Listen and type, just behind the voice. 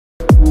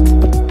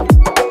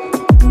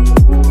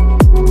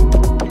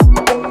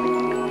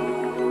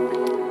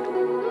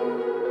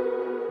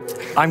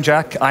I'm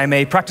Jack. I'm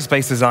a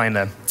practice-based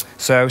designer.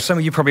 So some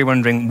of you are probably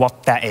wondering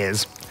what that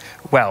is.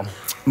 Well,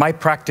 my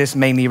practice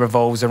mainly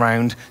revolves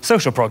around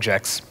social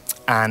projects.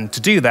 And to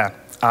do that,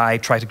 I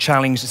try to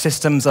challenge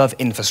systems of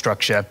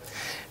infrastructure.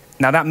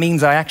 Now, that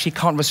means I actually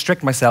can't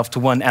restrict myself to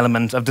one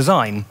element of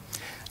design.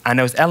 And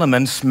those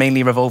elements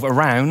mainly revolve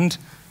around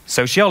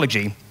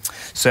sociology.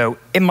 So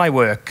in my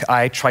work,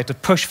 I try to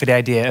push for the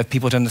idea of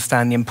people to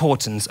understand the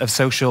importance of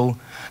social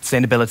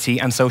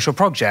sustainability and social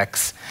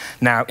projects.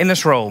 Now, in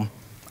this role,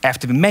 I have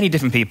to be many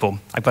different people.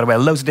 I've got to wear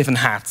loads of different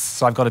hats.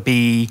 So I've got to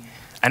be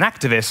an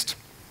activist,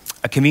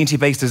 a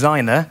community-based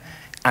designer,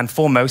 and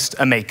foremost,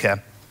 a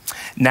maker.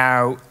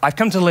 Now, I've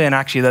come to learn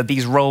actually that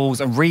these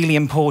roles are really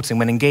important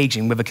when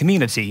engaging with a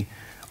community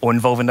or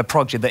involving a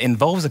project that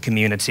involves a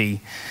community.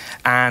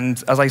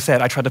 And as I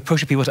said, I try to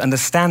push people to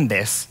understand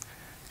this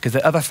because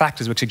there are other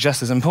factors which are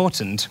just as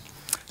important.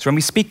 So when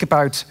we speak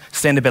about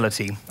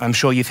sustainability, I'm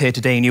sure you've heard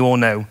today and you all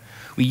know,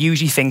 we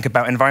usually think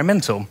about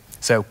environmental.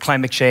 So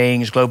climate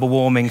change, global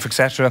warming,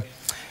 etc.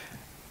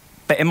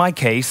 But in my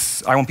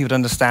case, I want people to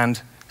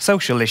understand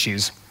social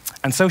issues.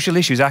 And social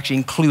issues actually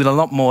include a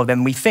lot more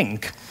than we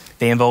think.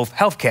 They involve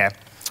healthcare,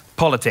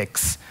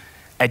 politics,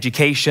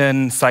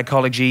 education,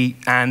 psychology,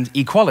 and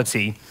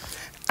equality.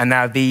 And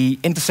now the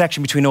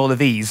intersection between all of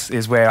these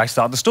is where I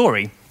start the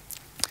story.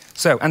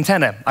 So,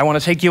 antenna, I want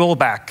to take you all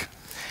back.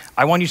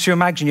 I want you to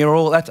imagine you're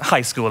all at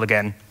high school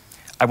again.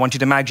 I want you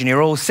to imagine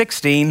you're all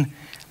 16,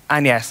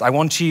 and yes, I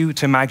want you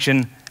to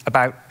imagine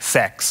about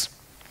sex.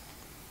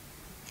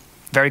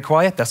 Very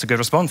quiet, that's a good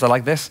response, I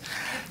like this.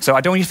 So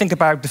I don't want you to think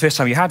about the first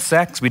time you had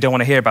sex, we don't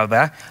want to hear about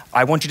that.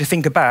 I want you to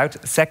think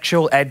about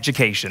sexual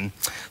education.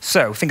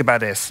 So think about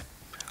this.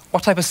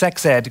 What type of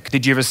sex ed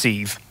did you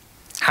receive?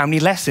 How many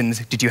lessons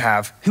did you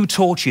have? Who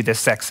taught you this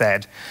sex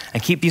ed?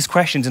 And keep these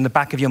questions in the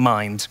back of your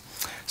mind.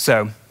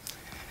 So,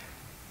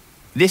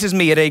 this is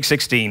me at age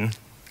 16.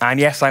 And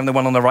yes, I'm the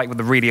one on the right with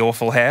the really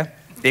awful hair.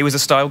 It was a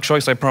style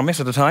choice, I promise,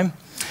 at the time.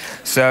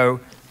 So,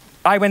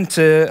 I went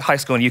to high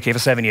school in the UK for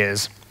 7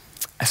 years.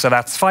 So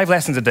that's 5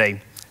 lessons a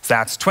day. So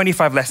that's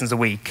 25 lessons a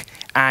week.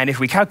 And if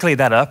we calculate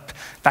that up,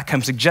 that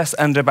comes to just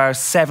under about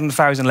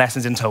 7,000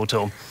 lessons in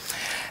total.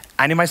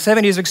 And in my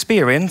 7 years of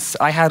experience,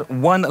 I had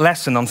 1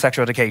 lesson on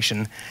sexual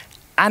education,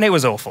 and it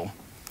was awful.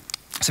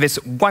 So this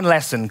 1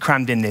 lesson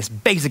crammed in this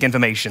basic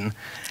information.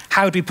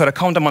 How do we put a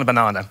condom on a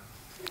banana?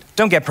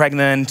 Don't get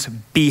pregnant,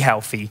 be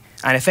healthy.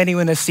 And if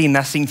anyone has seen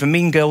that scene from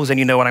Mean Girls, then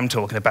you know what I'm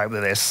talking about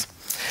with this.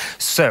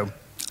 So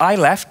I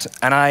left,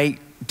 and I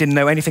didn't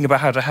know anything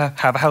about how to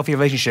have a healthy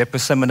relationship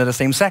with someone of the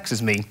same sex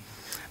as me.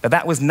 But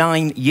that was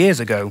 9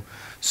 years ago.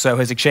 So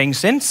has it changed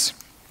since?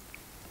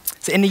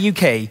 So in the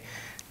UK,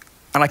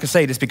 and I can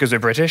say this because we're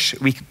British,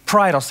 we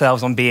pride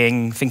ourselves on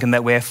thinking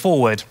that we're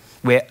forward,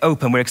 we're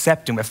open, we're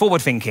accepting, we're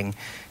forward-thinking.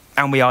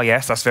 And we are,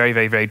 yes, that's very,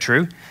 very, very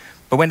true.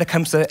 But when it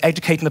comes to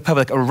educating the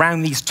public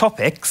around these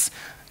topics,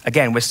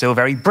 again, we're still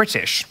very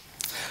British.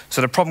 So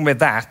the problem with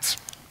that,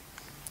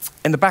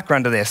 in the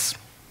background of this,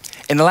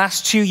 in the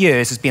last 2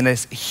 years, there's been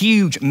this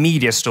huge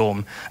media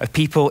storm of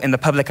people in the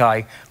public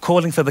eye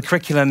calling for the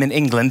curriculum in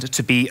England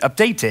to be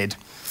updated.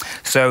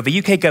 So the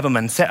UK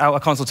government set out a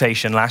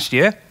consultation last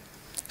year.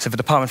 So the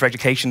Department for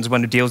Education is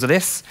one who deals with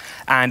this.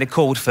 And it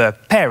called for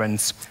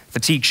parents, for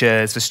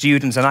teachers, for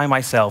students, and I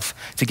myself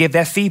to give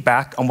their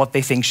feedback on what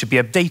they think should be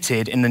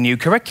updated in the new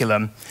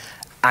curriculum.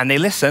 And they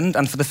listened,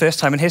 and for the first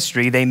time in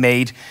history, they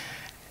made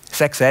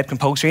sex ed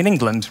compulsory in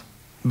England,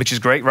 which is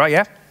great, right?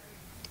 Yeah?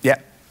 Yeah?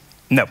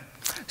 No.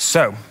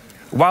 So,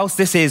 whilst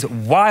this is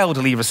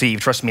wildly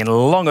received, trust me, and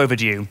long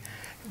overdue,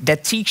 their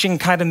teaching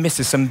kind of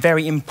misses some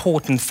very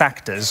important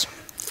factors.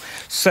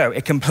 So,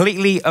 it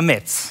completely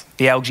omits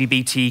the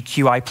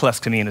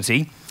LGBTQI+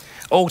 community,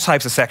 all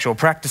types of sexual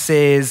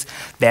practices,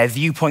 their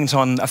viewpoint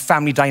on a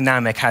family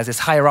dynamic has this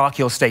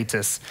hierarchical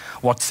status,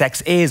 what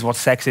sex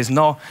is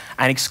not,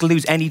 and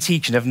excludes any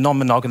teaching of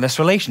non-monogamous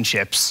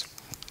relationships.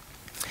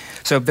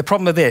 So the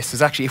problem with this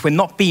is actually if we're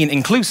not being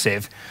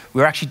inclusive,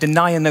 we're actually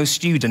denying those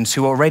students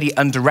who are already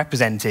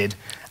underrepresented.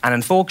 And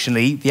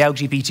unfortunately, the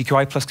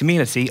LGBTQI+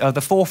 community are at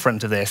the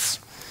forefront of this.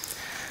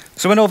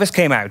 So when all this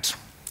came out,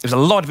 there was a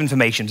lot of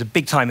information, it's a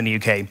big time in the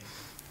UK.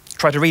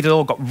 Tried to read it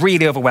all, got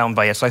really overwhelmed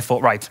by it, so I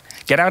thought, right,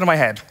 get out of my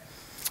head.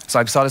 So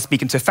I started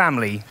speaking to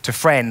family, to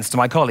friends, to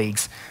my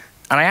colleagues,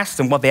 and I asked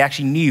them what they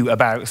actually knew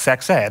about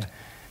sex ed.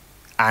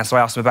 And so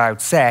I asked them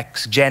about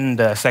sex,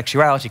 gender,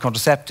 sexuality,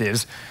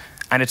 contraceptives,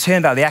 and it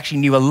turned out they actually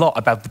knew a lot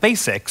about the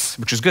basics,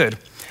 which was good.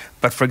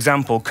 But for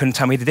example, couldn't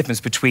tell me the difference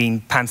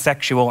between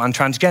pansexual and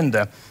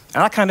transgender.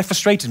 And that kind of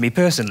frustrated me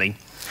personally.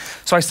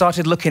 So I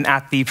started looking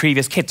at the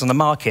previous kits on the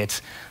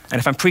market. And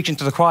if I'm preaching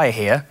to the choir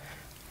here,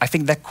 I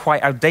think they're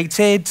quite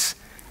outdated,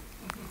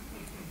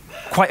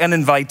 quite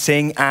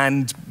uninviting,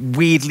 and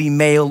weirdly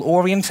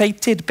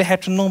male-orientated, bit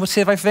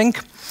heteronormative, I think.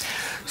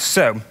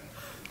 So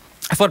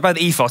I thought about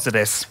the ethos of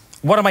this.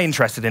 What am I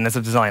interested in as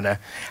a designer?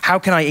 How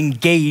can I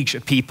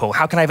engage people?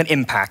 How can I have an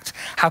impact?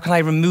 How can I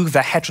remove the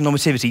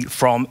heteronormativity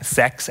from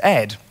sex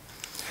ed?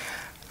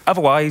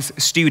 Otherwise,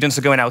 students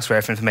are going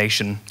elsewhere for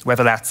information,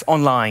 whether that's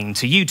online,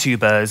 to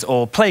YouTubers,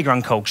 or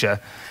playground culture,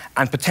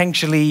 and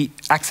potentially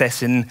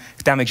accessing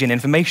damaging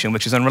information,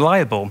 which is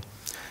unreliable.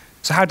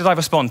 So how did I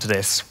respond to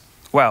this?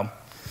 Well,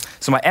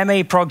 so my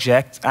MA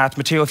project at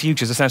Material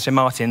Futures at St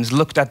Martin's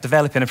looked at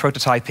developing and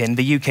prototyping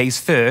the UK's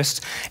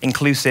first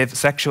inclusive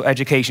sexual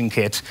education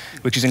kit,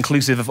 which is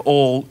inclusive of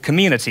all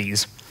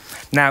communities.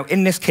 Now,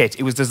 in this kit,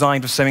 it was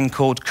designed with something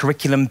called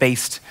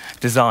curriculum-based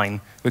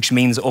design, which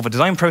means all the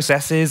design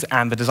processes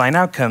and the design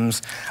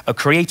outcomes are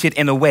created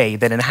in a way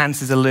that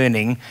enhances the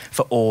learning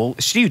for all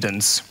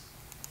students.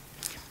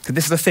 So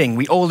this is the thing,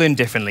 we all learn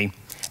differently.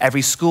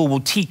 Every school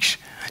will teach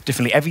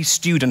differently. Every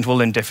student will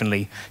learn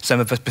differently. Some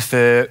of us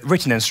prefer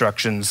written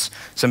instructions.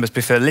 Some of us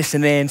prefer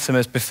listening. Some of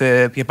us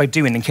prefer by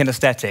doing and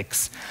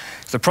kinesthetics.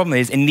 So the problem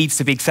is it needs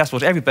to be accessible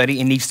to everybody.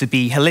 It needs to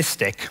be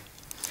holistic.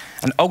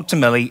 And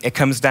ultimately, it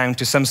comes down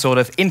to some sort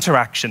of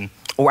interaction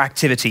or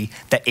activity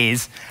that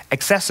is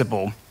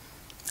accessible.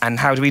 And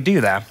how do we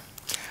do that?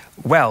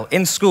 Well,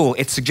 in school,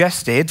 it's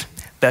suggested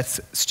that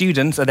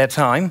students at their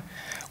time,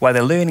 while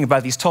they're learning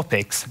about these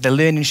topics, their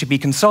learning should be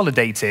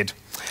consolidated.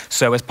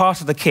 So as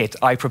part of the kit,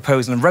 I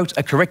proposed and wrote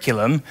a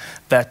curriculum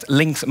that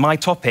links my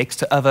topics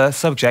to other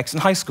subjects in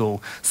high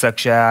school,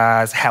 such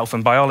as health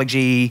and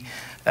biology,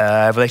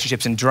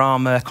 relationships in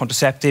drama,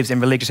 contraceptives,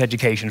 and religious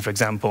education, for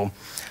example.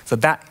 So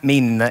that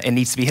meaning that it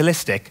needs to be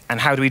holistic. And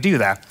how do we do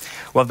that?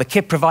 Well, the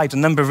kit provides a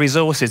number of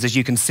resources, as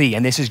you can see,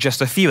 and this is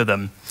just a few of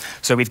them.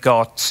 So we've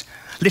got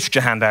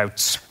literature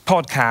handouts,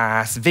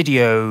 podcasts,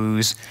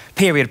 videos,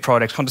 period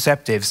products,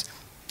 contraceptives,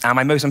 and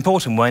my most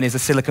important one is the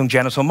silicone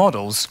genital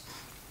models.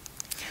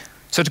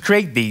 So to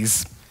create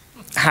these,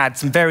 I had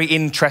some very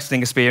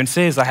interesting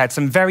experiences. I had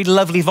some very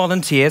lovely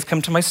volunteers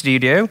come to my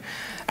studio,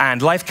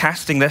 and live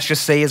casting, let's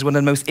just say, is one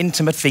of the most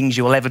intimate things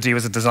you will ever do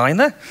as a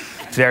designer.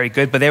 It's very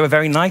good, but they were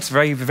very nice,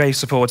 very, very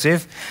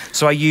supportive.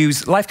 So I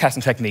used live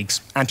casting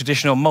techniques and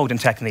traditional molding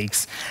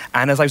techniques.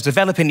 And as I was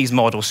developing these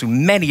models through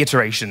many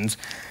iterations,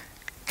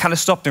 kind of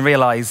stopped and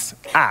realized,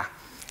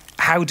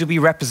 how do we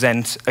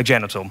represent a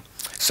genital?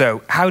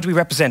 So how do we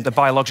represent a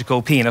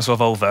biological penis or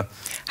vulva?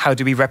 How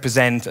do we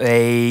represent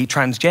a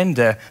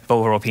transgender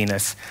vulva or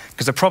penis?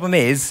 Because the problem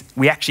is,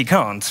 we actually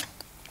can't.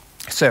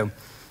 So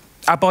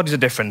our bodies are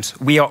different.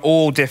 We are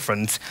all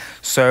different.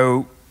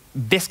 So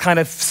this kind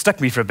of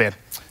stuck me for a bit.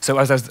 So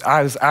as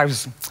I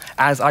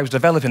was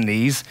developing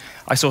these,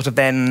 I sort of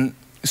then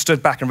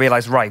stood back and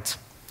realized, right,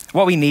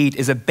 what we need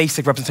is a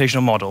basic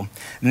representational model.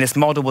 And this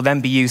model will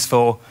then be used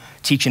for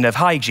teaching of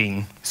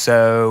hygiene,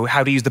 so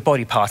how to use the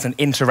body parts and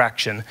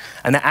interaction.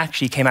 And that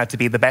actually came out to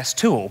be the best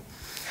tool.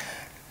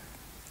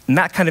 And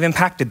that kind of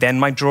impacted then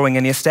my drawing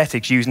and the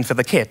aesthetics using for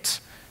the kit.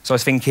 So I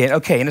was thinking,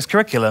 okay, in this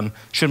curriculum,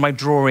 should my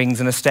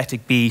drawings and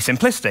aesthetic be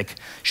simplistic?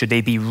 Should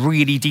they be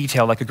really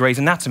detailed like a Grey's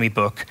Anatomy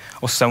book,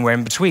 or somewhere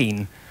in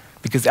between?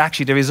 Because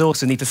actually the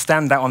resources need to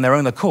stand out on their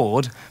own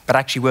accord, but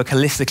actually work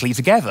holistically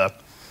together.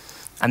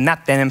 And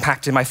that then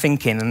impacted my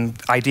thinking and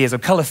ideas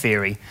of color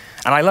theory.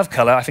 And I love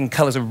color. I think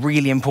color is a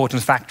really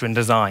important factor in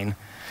design.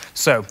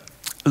 So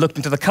looked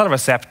into the color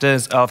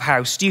receptors of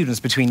how students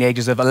between the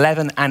ages of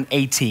 11 and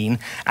 18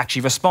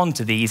 actually respond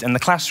to these in the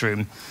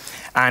classroom.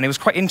 And it was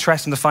quite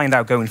interesting to find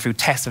out, going through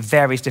tests of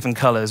various different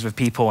colors with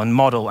people and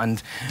model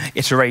and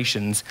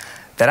iterations,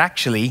 that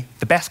actually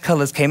the best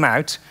colors came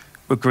out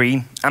were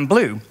green and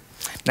blue.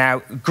 Now,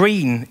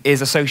 green is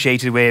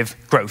associated with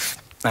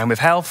growth and with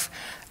health,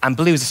 and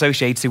blue is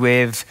associated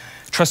with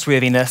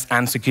trustworthiness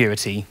and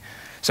security.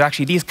 So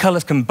actually, these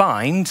colors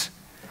combined,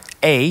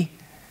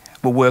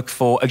 will work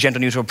for a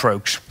gender-neutral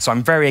approach. So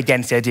I'm very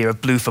against the idea of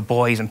blue for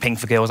boys and pink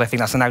for girls. I think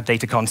that's an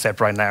outdated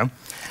concept right now.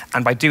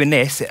 And by doing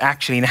this, it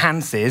actually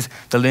enhances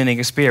the learning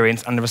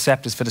experience and the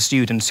receptors for the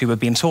students who are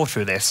being taught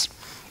through this.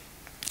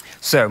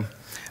 So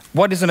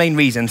what is the main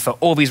reason for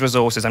all these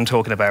resources I'm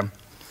talking about?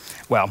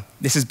 Well,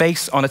 this is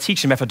based on a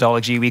teaching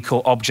methodology we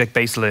call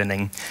object-based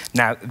learning.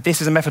 Now,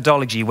 this is a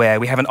methodology where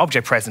we have an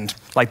object present,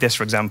 like this,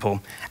 for example,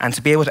 and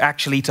to be able to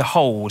actually to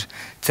hold,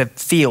 to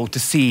feel, to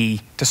see,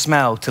 to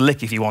smell, to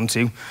lick, if you want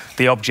to,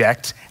 the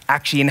object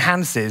actually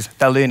enhances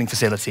that learning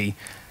facility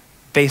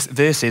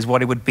versus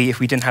what it would be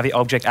if we didn't have the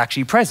object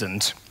actually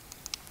present.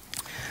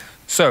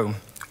 So,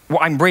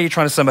 what I'm really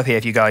trying to sum up here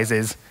for you guys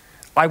is,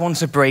 I want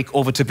to break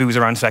all the taboos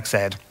around sex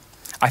ed.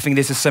 I think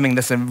this is something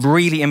that's some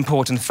really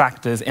important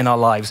factors in our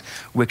lives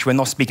which we're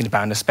not speaking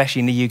about, and especially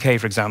in the UK,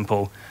 for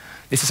example.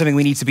 This is something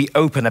we need to be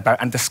open about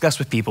and discuss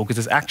with people because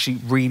it's actually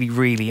really,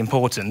 really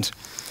important.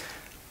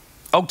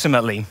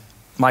 Ultimately,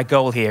 my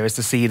goal here is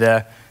to see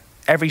that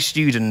every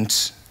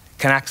student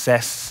can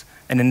access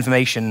an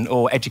information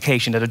or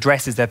education that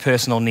addresses their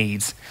personal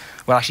needs,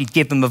 will actually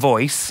give them a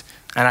voice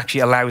and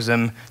actually allows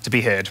them to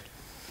be heard.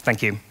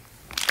 Thank you.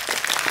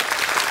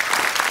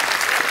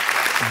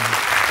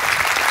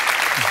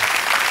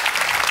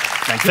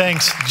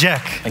 Thanks,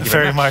 Jack,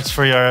 very much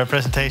for your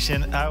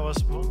presentation.